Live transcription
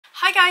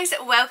Hi guys,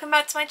 welcome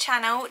back to my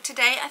channel.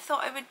 Today I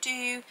thought I would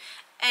do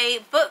a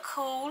book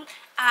haul,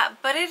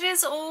 but it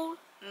is all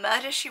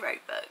Murder, She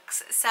Wrote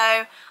books.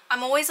 So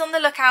I'm always on the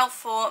lookout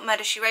for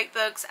Murder, She Wrote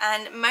books,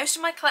 and most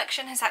of my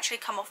collection has actually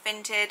come off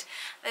Vinted.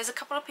 There's a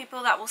couple of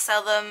people that will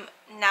sell them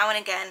now and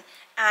again,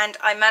 and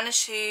I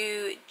managed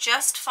to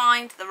just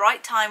find the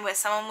right time where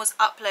someone was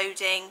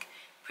uploading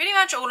pretty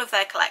much all of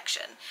their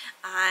collection,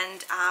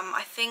 and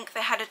I think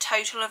they had a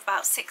total of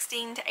about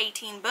 16 to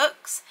 18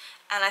 books,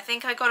 and I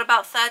think I got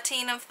about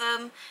 13 of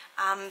them.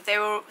 They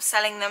were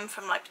selling them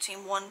from like between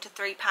 £1 to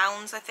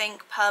 £3 I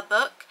think per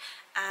book,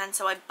 and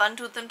so I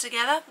bundled them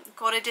together,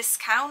 got a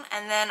discount,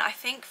 and then I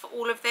think for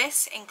all of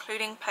this,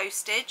 including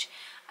postage,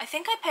 I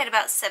think I paid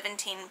about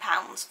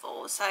 £17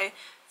 for. So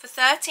for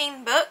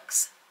 13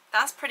 books,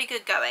 that's pretty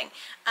good going.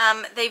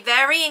 They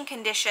vary in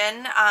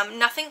condition.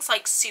 Nothing's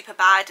like super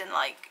bad and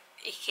like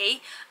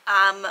icky.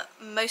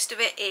 Most of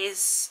it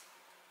is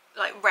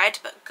like red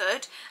but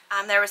good.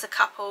 There is a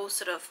couple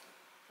sort of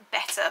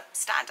better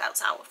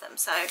standouts out of them.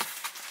 So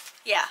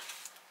yeah,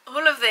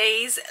 all of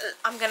these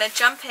I'm gonna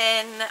jump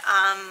in,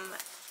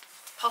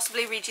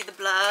 possibly read you the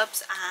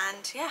blurbs,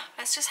 and yeah,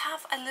 let's just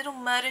have a little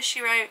Murder,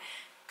 She Wrote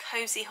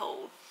cozy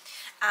haul.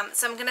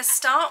 So I'm gonna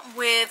start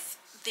with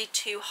the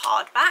two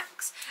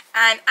hardbacks,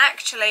 and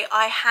actually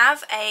I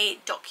have a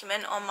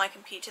document on my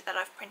computer that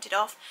I've printed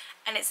off,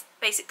 and it's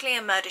basically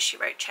a Murder, She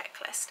Wrote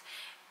checklist.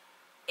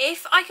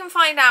 If I can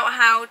find out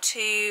how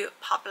to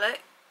publicly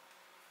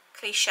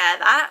share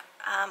that,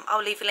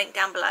 I'll leave a link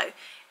down below.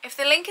 If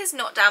the link is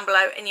not down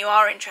below and you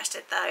are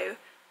interested though,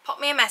 pop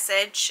me a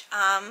message.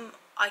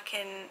 I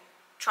can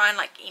try and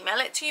like email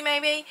it to you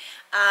maybe,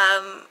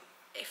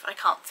 if I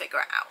can't figure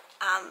it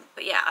out.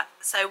 But yeah,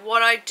 so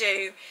what I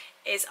do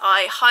is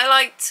I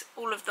highlight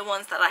all of the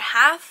ones that I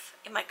have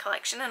in my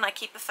collection, and I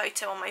keep a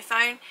photo on my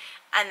phone,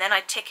 and then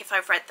I tick if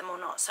I've read them or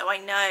not, so I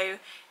know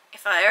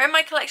if they're in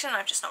my collection and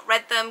I've just not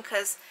read them,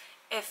 because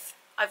if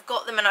I've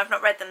got them and I've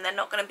not read them, they're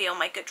not going to be on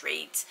my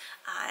Goodreads.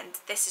 And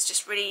this is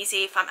just really easy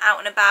if I'm out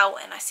and about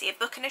and I see a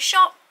book in a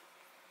shop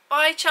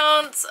by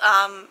chance,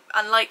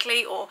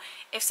 unlikely, or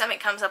if something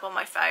comes up on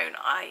my phone,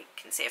 I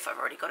can see if I've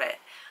already got it.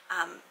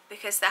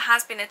 Because there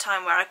has been a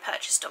time where I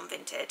purchased on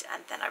Vinted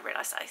and then I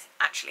realised I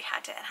actually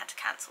had it and had to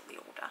cancel the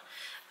order.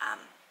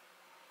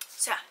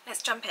 So yeah,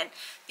 let's jump in.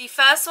 The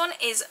first one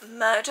is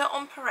Murder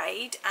on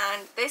Parade,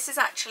 and this is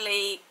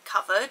actually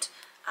covered.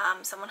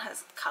 Someone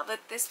has covered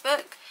this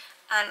book,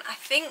 and I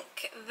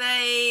think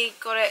they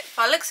got it,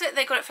 by the looks of it,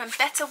 they got it from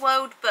Better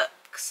World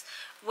Books,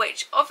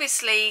 which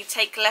obviously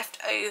take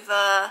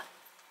leftover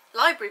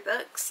library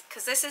books,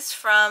 because this is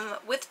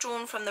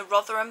withdrawn from the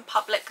Rotherham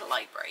Public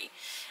Library,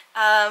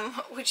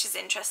 which is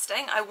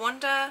interesting. I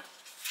wonder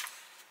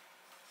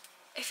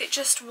if it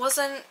just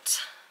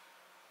wasn't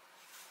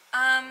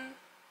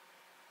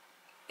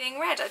being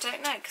read. I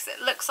don't know, because it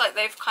looks like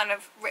they've kind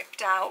of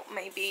ripped out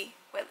maybe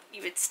where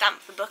you would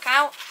stamp the book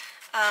out,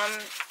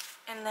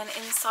 and then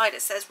inside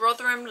it says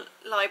Rotherham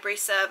Library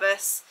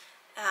Service,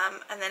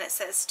 and then it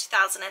says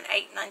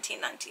 2008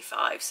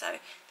 1995, so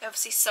they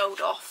obviously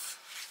sold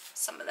off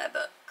some of their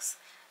books.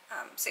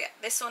 So yeah,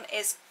 this one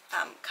is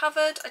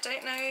covered. I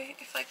don't know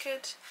if I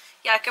could,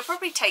 yeah, I could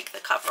probably take the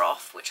cover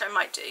off, which I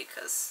might do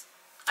because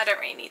I don't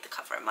really need the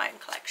cover in my own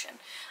collection.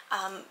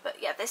 But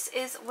yeah, this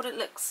is what it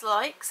looks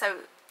like. So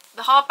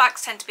the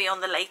hardbacks tend to be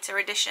on the later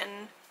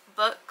edition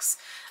books,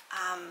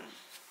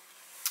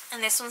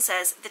 and this one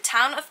says the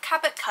town of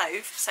Cabot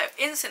Cove, so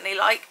instantly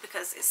like,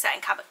 because it's set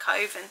in Cabot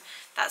Cove and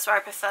that's where I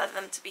prefer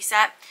them to be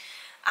set.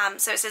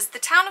 So it says the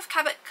town of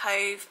Cabot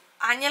Cove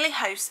annually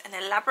hosts an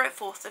elaborate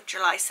 4th of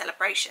July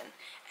celebration,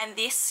 and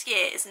this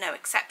year is no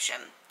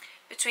exception.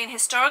 Between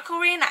historical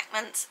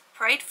reenactments,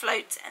 parade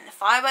floats and the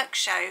fireworks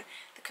show,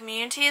 the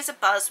community is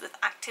abuzz with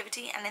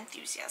activity and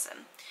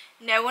enthusiasm.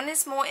 No one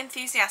is more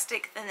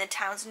enthusiastic than the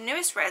town's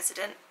newest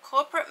resident,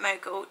 corporate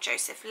mogul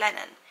Sophie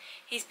Helyn.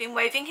 He's been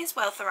waving his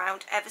wealth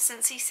around ever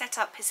since he set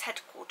up his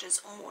headquarters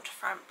on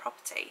waterfront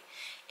property,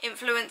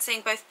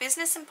 influencing both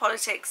business and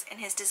politics in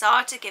his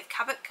desire to give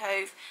Cabot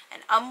Cove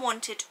an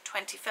unwanted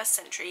 21st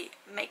century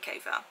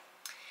makeover.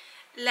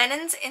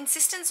 Lennon's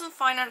insistence on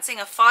financing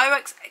a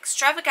fireworks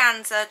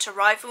extravaganza to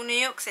rival New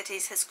York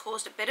City's has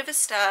caused a bit of a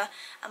stir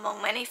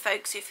among many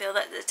folks who feel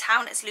that the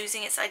town is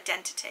losing its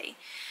identity.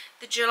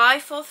 The July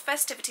 4th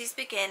festivities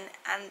begin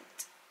and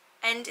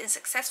end in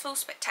successful,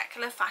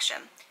 spectacular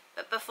fashion.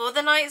 But before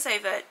the night is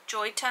over,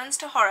 joy turns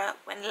to horror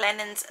when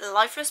Lennon's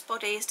lifeless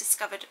body is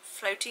discovered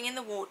floating in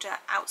the water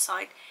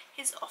outside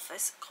his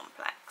office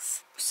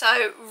complex.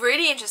 So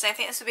really interesting. I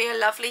think this would be a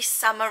lovely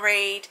summer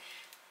read.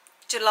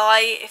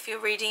 July, if you're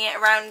reading it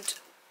around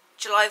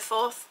July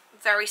 4th,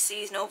 very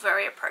seasonal,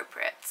 very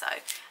appropriate. So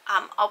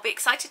I'll be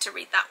excited to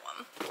read that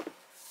one.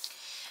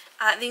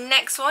 The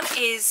next one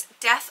is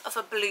Death of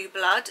a Blue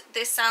Blood.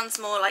 This sounds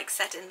more like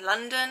set in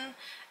London.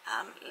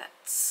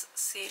 Let's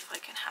see if I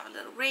can have a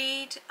little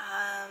read.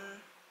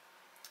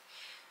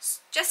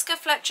 Jessica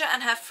Fletcher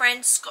and her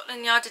friend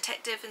Scotland Yard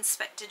Detective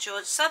Inspector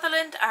George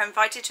Sutherland are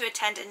invited to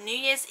attend a New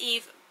Year's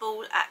Eve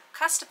ball at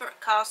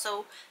Casterbrook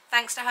Castle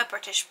thanks to her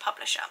British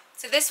publisher.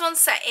 So this one's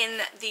set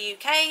in the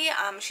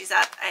UK. She's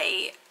at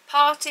a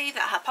party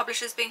that her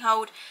publisher's being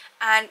held,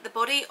 and the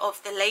body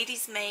of the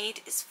lady's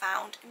maid is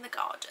found in the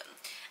garden.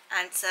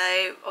 And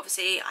so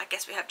obviously I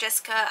guess we have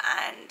Jessica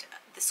and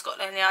the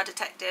Scotland Yard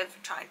detective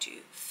trying to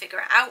figure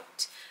it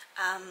out.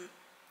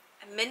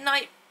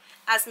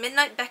 As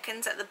midnight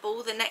beckons at the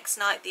ball the next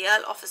night, the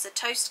Earl offers a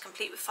toast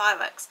complete with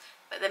fireworks,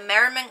 but the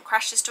merriment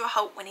crashes to a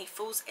halt when he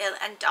falls ill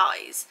and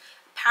dies,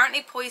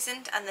 apparently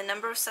poisoned, and the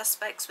number of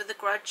suspects with a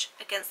grudge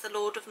against the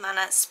Lord of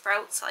Manor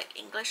sprouts like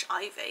English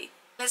ivy.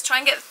 Let's try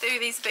and get through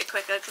these a bit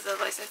quicker because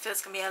otherwise I feel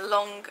it's going to be a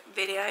long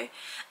video.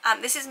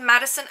 This is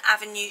Madison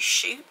Avenue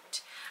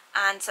Shoot,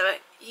 and so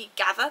he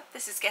gather,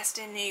 this is guessed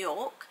in New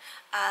York.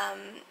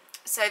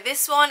 So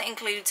this one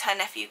includes her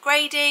nephew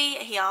Grady.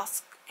 He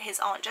asks his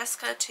Aunt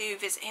Jessica to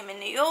visit him in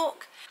New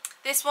York.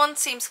 This one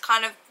seems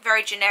kind of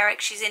very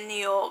generic. She's in New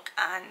York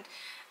and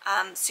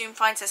soon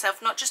finds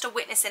herself not just a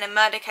witness in a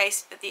murder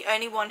case, but the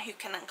only one who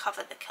can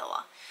uncover the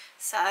killer.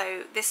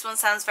 So this one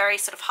sounds very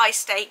sort of high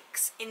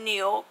stakes in New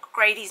York,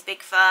 Grady's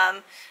big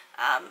firm,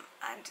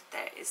 and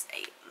there is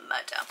a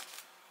murder.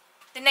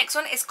 The next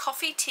one is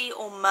Coffee, Tea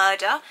or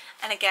Murder,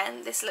 and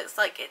again this looks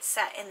like it's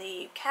set in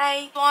the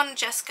UK.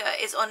 Jessica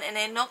is on an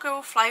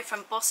inaugural flight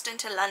from Boston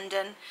to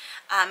London,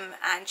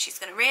 and she's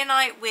going to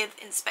reunite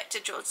with Inspector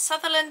George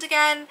Sutherland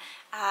again,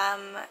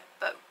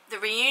 but the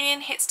reunion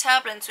hits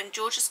turbulence when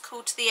George is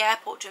called to the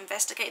airport to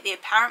investigate the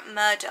apparent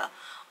murder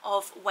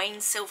of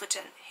Wayne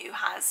Silverton, who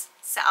has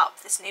set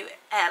up this new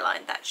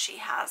airline that she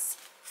has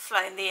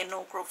flown the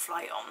inaugural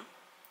flight on.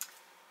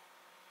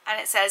 And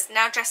it says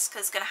now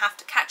Jessica's going to have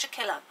to catch a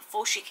killer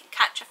before she can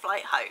catch a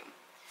flight home.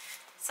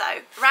 So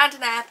around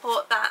an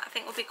airport, that I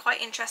think will be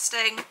quite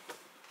interesting.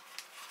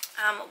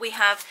 We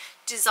have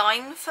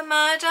Design for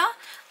Murder.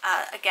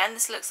 Again,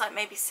 this looks like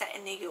maybe set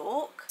in New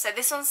York. So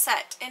this one's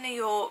set in New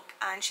York,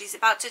 and she's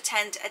about to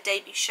attend a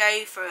debut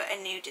show for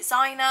a new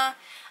designer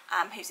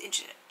who's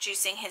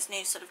introducing his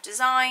new sort of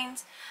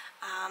designs.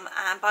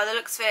 And by the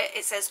looks of it,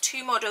 it says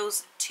 2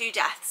 models, 2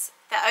 deaths.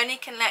 Their only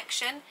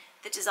connection,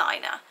 the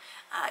designer.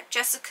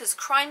 Jessica's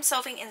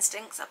crime-solving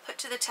instincts are put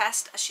to the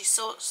test as she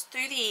sorts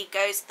through the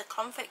egos, the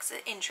conflicts of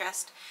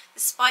interest, the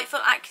spiteful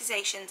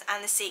accusations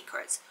and the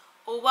secrets,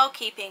 all while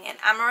keeping an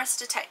amorous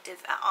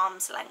detective at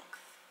arm's length.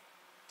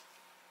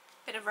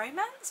 Bit of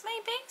romance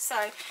maybe?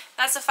 So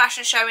that's a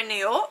fashion show in New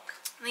York.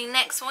 The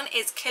next one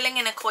is Killing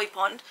in a Koi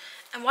Pond,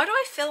 and why do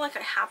I feel like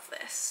I have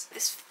this?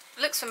 This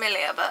looks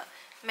familiar, but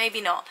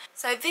maybe not.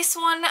 So this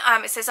one,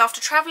 it says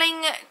after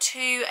travelling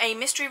to a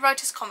mystery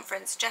writers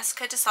conference,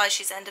 Jessica decides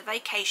she's under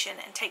vacation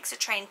and takes a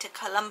train to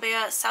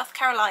Columbia, South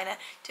Carolina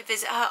to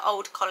visit her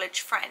old college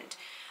friend,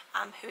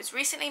 who has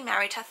recently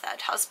married her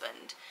 3rd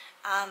husband.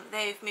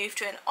 They've moved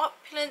to an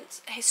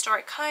opulent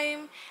historic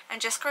home, and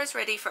Jessica is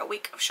ready for a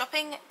week of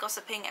shopping,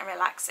 gossiping and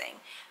relaxing.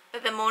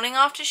 But the morning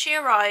after she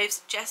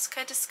arrives,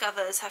 Jessica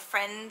discovers her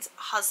friend's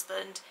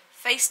husband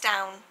face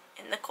down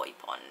in the koi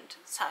pond.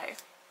 So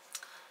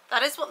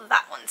that is what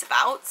that one's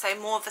about, so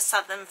more of a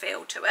southern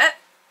feel to it.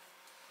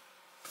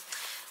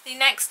 The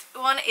next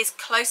one is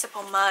Close Up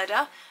on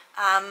Murder.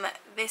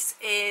 This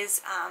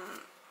is,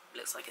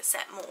 looks like it's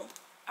set more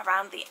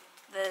around the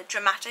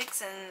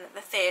dramatics and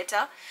the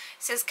theatre.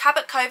 It says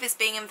Cabot Cove is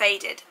being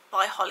invaded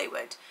by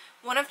Hollywood.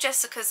 One of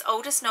Jessica's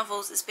oldest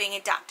novels is being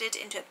adapted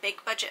into a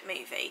big budget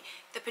movie.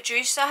 The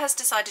producer has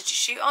decided to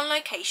shoot on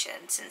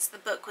location since the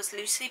book was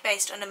loosely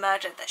based on a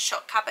murder that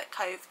shocked Cabot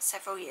Cove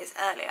several years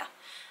earlier.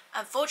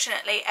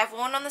 Unfortunately,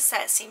 everyone on the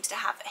set seems to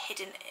have a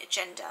hidden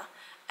agenda.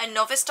 A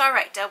novice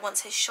director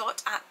wants his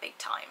shot at big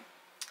time.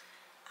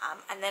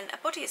 And then a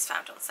body is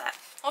found on set,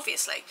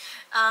 obviously.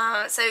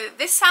 So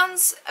this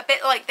sounds a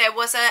bit like there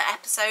was an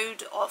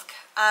episode of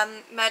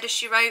Murder,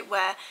 She Wrote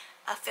where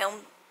a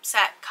film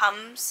set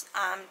comes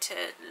to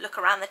look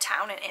around the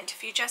town and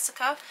interview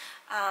Jessica.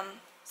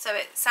 So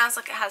it sounds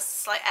like it has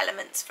slight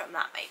elements from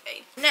that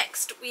maybe.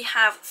 Next we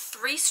have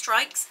 3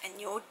 Strikes and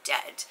You're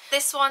Dead.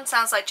 This one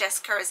sounds like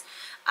Jessica has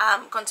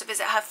gone to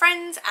visit her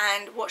friends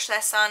and watch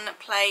their son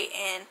play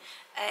in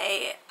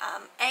a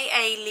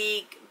AA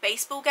League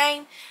baseball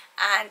game,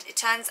 and it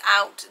turns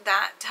out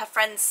that her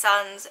friend's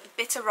son's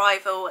bitter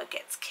rival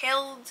gets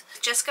killed.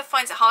 Jessica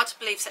finds it hard to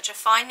believe such a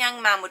fine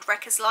young man would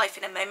wreck his life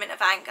in a moment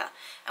of anger,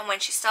 and when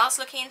she starts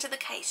looking into the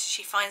case,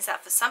 she finds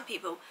out for some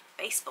people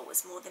baseball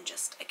was more than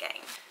just a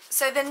game.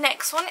 So the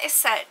next one is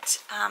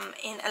set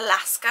in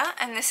Alaska,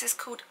 and this is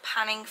called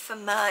Panning for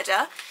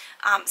Murder.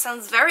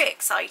 Sounds very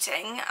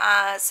exciting.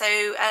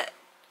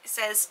 It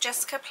says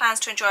Jessica plans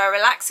to enjoy a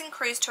relaxing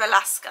cruise to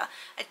Alaska,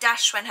 a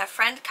dash when her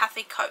friend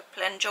Kathy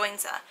Copeland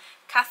joins her.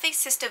 Kathy's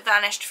sister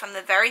vanished from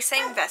the very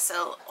same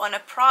vessel on a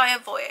prior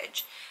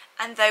voyage,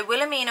 and though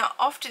Wilhelmina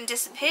often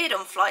disappeared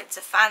on flights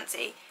of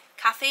fancy,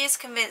 Kathy is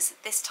convinced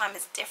that this time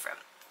is different.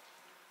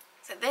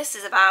 So this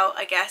is about,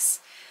 I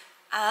guess,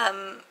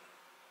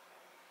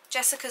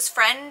 Jessica's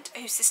friend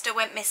whose sister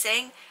went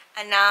missing,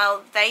 and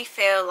now they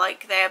feel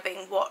like they are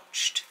being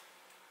watched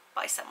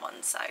by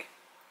someone, so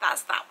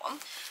that's that one.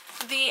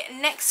 The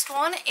next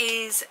one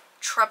is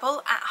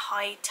Trouble at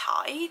High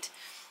Tide.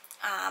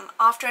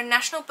 After a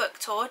national book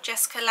tour,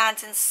 Jessica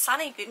lands in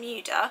sunny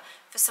Bermuda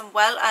for some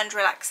well-earned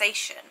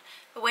relaxation,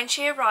 but when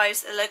she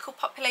arrives, the local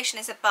population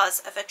is abuzz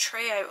of a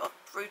trio of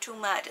brutal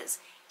murders,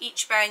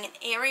 each bearing an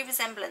eerie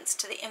resemblance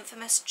to the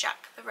infamous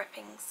Jack the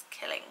Ripper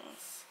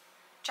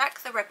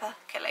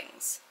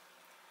killings.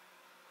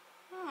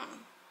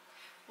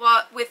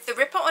 Well, with the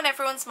Ripper on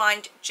everyone's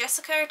mind,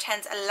 Jessica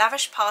attends a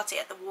lavish party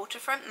at the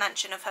waterfront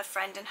mansion of her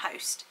friend and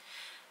host,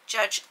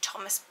 Judge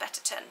Thomas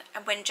Betterton,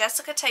 and when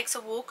Jessica takes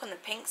a walk on the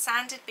pink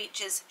sanded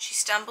beaches, she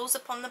stumbles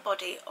upon the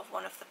body of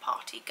one of the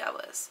party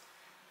goers.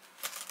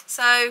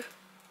 So,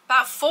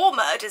 about 4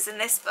 murders in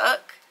this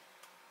book,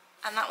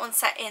 and that one's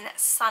set in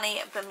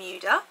sunny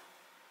Bermuda.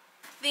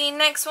 The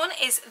next one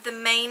is The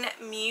Main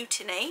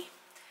Mutiny.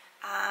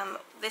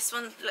 This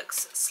one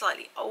looks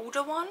slightly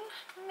older one,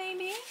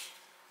 maybe?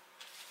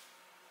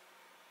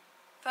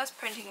 First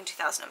printing in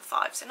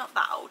 2005, so not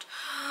that old.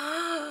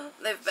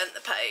 They've bent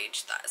the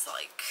page. That is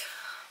like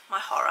my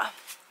horror.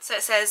 So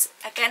it says,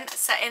 again,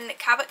 set in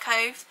Cabot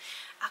Cove,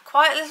 a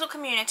quiet little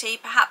community,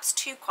 perhaps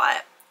too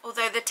quiet.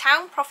 Although the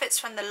town profits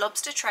from the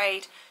lobster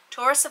trade,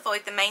 tourists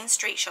avoid the main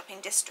street shopping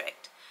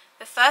district.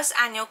 The first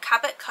annual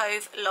Cabot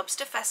Cove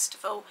Lobster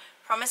Festival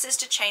promises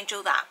to change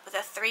all that with a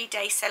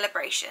 3-day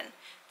celebration,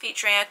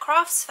 featuring a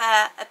crafts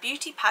fair, a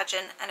beauty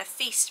pageant, and a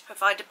feast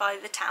provided by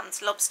the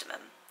town's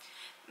lobstermen.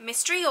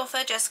 Mystery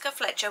author Jessica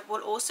Fletcher will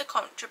also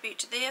contribute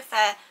to the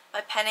affair by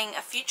penning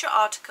a future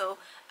article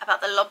about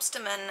the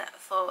lobstermen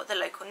for the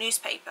local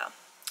newspaper.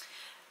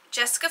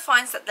 Jessica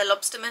finds that the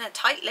lobstermen are a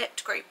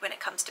tight-lipped group when it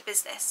comes to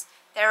business.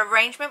 Their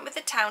arrangement with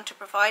the town to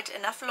provide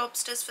enough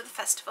lobsters for the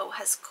festival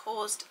has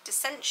caused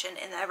dissension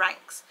in their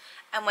ranks,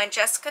 and when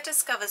Jessica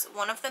discovers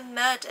one of them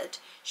murdered,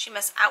 she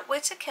must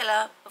outwit a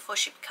killer before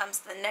she becomes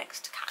the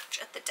next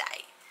catch of the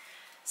day.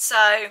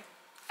 So,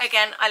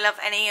 again, I love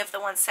any of the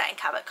ones set in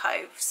Cabot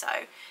Cove, so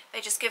they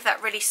just give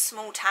that really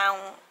small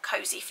town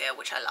cozy feel,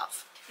 which I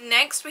love.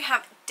 Next we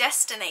have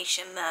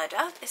Destination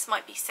Murder. This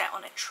might be set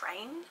on a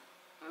train,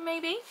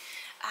 maybe.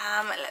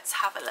 Let's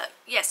have a look.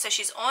 Yes, so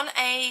she's on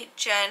a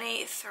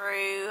journey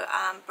through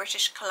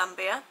British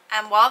Columbia,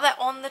 and while they're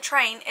on the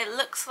train, it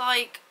looks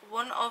like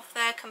one of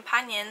their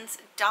companions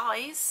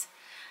dies,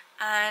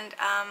 and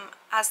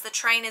as the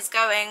train is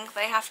going,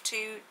 they have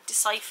to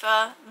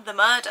decipher the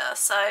murder.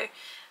 So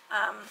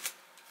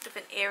with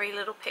an eerie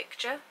little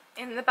picture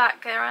in the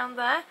background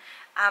there.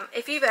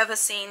 If you've ever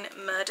seen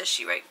Murder,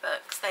 She Wrote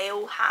books, they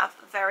all have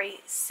very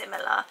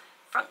similar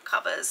front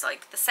covers,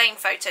 like the same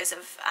photos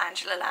of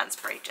Angela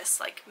Lansbury, just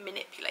like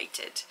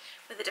manipulated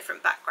with a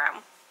different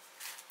background.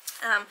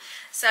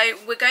 So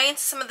we're going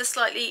into some of the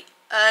slightly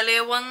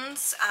earlier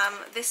ones.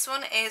 This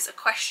one is A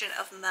Question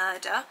of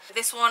Murder.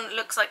 This one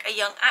looks like a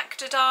young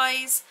actor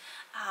dies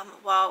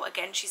while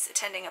again she's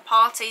attending a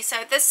party. So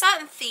there's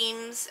certain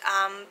themes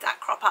that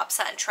crop up,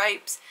 certain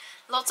tropes,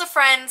 lots of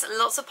friends,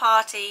 lots of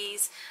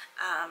parties.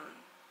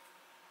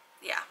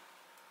 Yeah,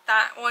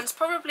 that one's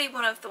probably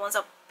one of the ones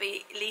I'll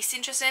be least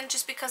interested in,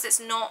 just because it's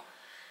not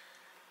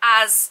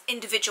as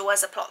individual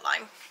as a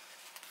plotline.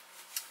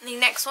 The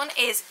next one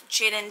is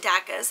Gin and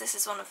Daggers. This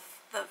is one of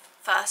the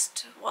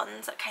first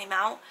ones that came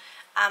out,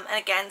 and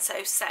again,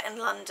 so set in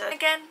London.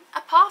 Again, a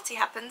party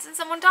happens and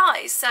someone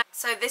dies.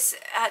 So this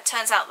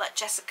turns out that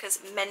Jessica's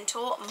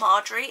mentor,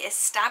 Marjorie, is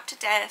stabbed to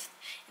death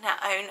in her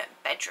own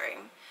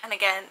bedroom. And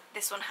again,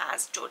 this one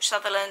has George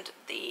Sutherland,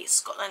 the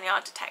Scotland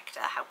Yard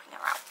detective, helping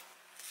her out.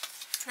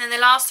 And then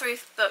the last 3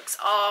 books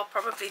are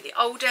probably the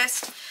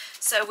oldest.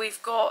 So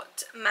we've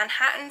got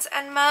Manhattans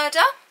and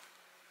Murder.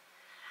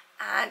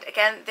 And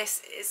again,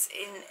 this is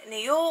in New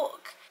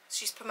York.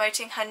 She's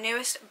promoting her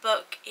newest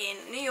book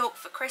in New York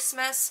for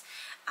Christmas,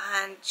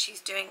 and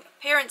she's doing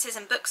appearances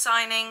and book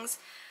signings.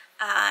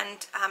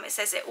 And it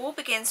says it all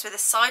begins with a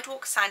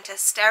sidewalk Santa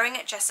staring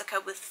at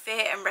Jessica with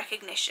fear and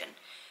recognition.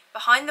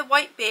 Behind the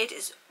white beard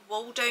is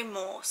Waldo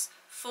Morse,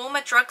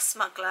 former drug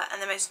smuggler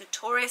and the most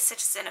notorious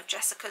citizen of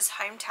Jessica's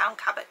hometown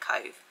Cabot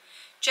Cove.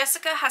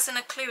 Jessica hasn't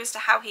a clue as to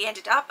how he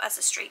ended up as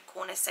a street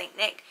corner St.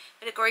 Nick,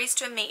 but agrees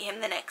to meet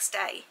him the next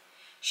day.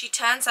 She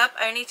turns up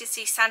only to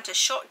see Santa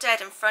shot dead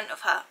in front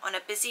of her on a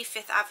busy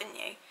Fifth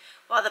Avenue.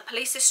 While the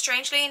police is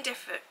strangely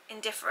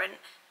indifferent,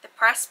 the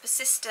press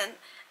persistent,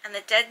 and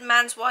the dead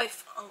man's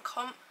wife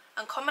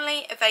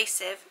uncommonly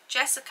evasive,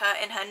 Jessica,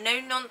 in her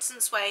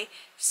no-nonsense way,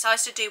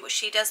 decides to do what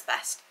she does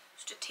best,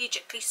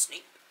 strategically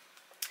snoop.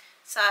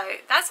 So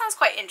that sounds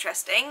quite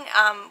interesting.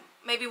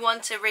 Maybe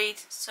one to read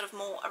sort of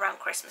more around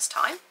Christmas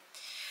time.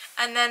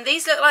 And then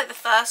these look like the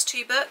first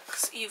 2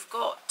 books. You've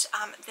got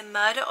The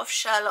Murder of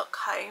Sherlock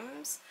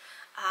Holmes,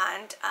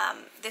 and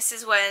this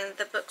is when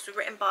the books were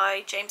written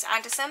by James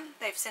Anderson.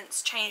 They've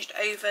since changed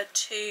over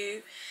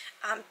to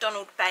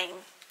Donald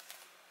Bain,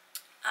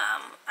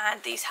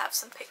 and these have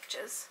some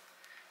pictures.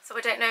 So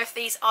I don't know if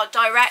these are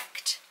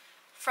direct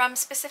from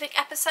specific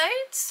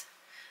episodes,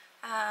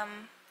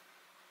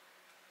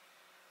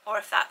 or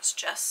if that's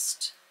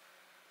just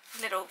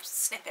little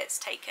snippets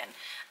taken.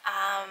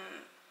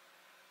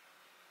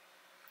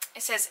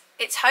 It says,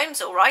 "It's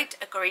Holmes all right,"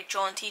 agreed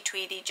jaunty,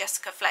 tweedy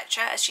Jessica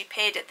Fletcher as she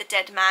peered at the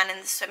dead man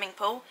in the swimming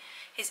pool.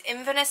 His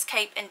Inverness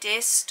cape and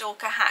deer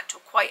stalker hat were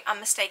quite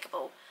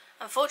unmistakable.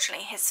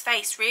 Unfortunately, his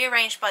face,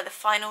 rearranged by the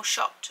final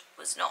shot,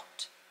 was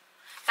not.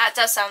 That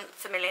does sound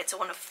familiar to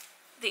one of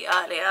the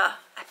earlier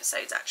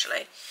episodes,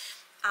 actually.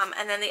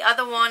 And then the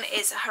other one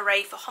is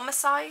 "Hooray for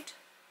Homicide."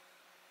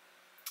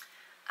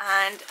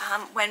 And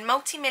when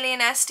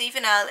multi-millionaire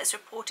Stephen Earle is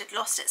reported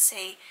lost at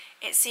sea,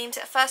 it seems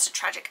at first a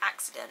tragic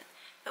accident.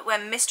 But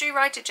when mystery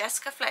writer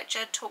Jessica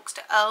Fletcher talks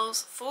to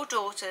Earle's 4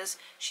 daughters,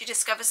 she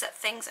discovers that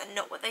things are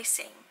not what they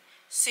seem.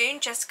 Soon,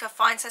 Jessica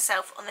finds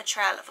herself on the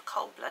trail of a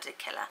cold-blooded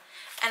killer.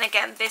 And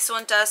again, this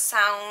one does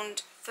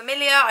sound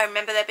familiar. I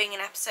remember there being an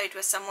episode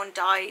where someone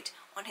died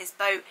on his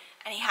boat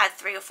and he had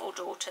 3 or 4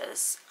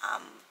 daughters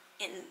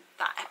in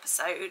that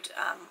episode,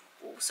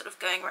 all sort of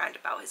going around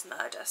about his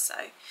murder.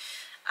 So,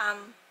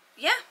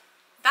 yeah,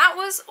 that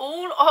was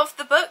all of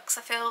the books.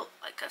 I feel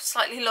like I've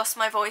slightly lost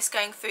my voice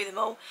going through them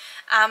all.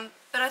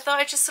 But I thought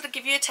I'd just sort of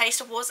give you a taste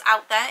of what's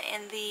out there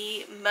in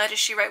the Murder,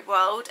 She Wrote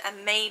world,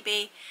 and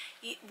maybe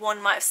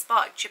one might have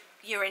sparked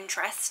your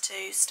interest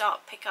to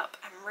pick up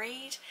and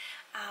read.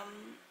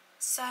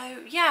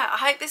 So yeah, I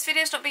hope this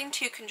video's not been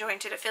too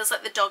conjointed. It feels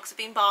like the dogs have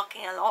been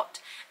barking a lot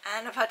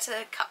and I've had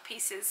to cut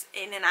pieces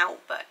in and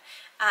out, but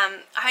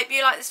I hope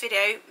you like this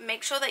video.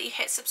 Make sure that you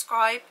hit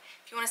subscribe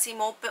if you want to see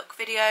more book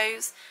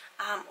videos,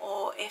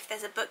 or if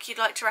there's a book you'd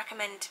like to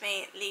recommend to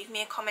me, leave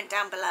me a comment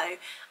down below.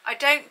 I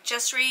don't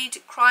just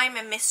read crime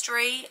and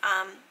mystery,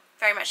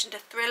 very much into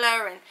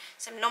thriller and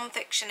some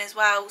non-fiction as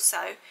well,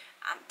 so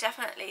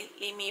definitely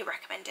leave me your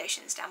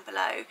recommendations down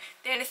below.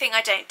 The only thing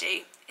I don't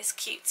do is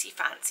cutesy,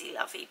 fancy,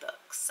 lovey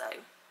books, so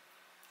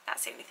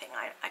that's the only thing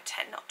I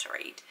tend not to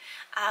read.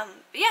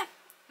 But yeah,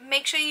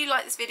 make sure you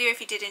like this video if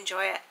you did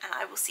enjoy it, and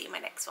I will see you in my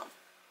next one.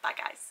 Bye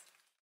guys.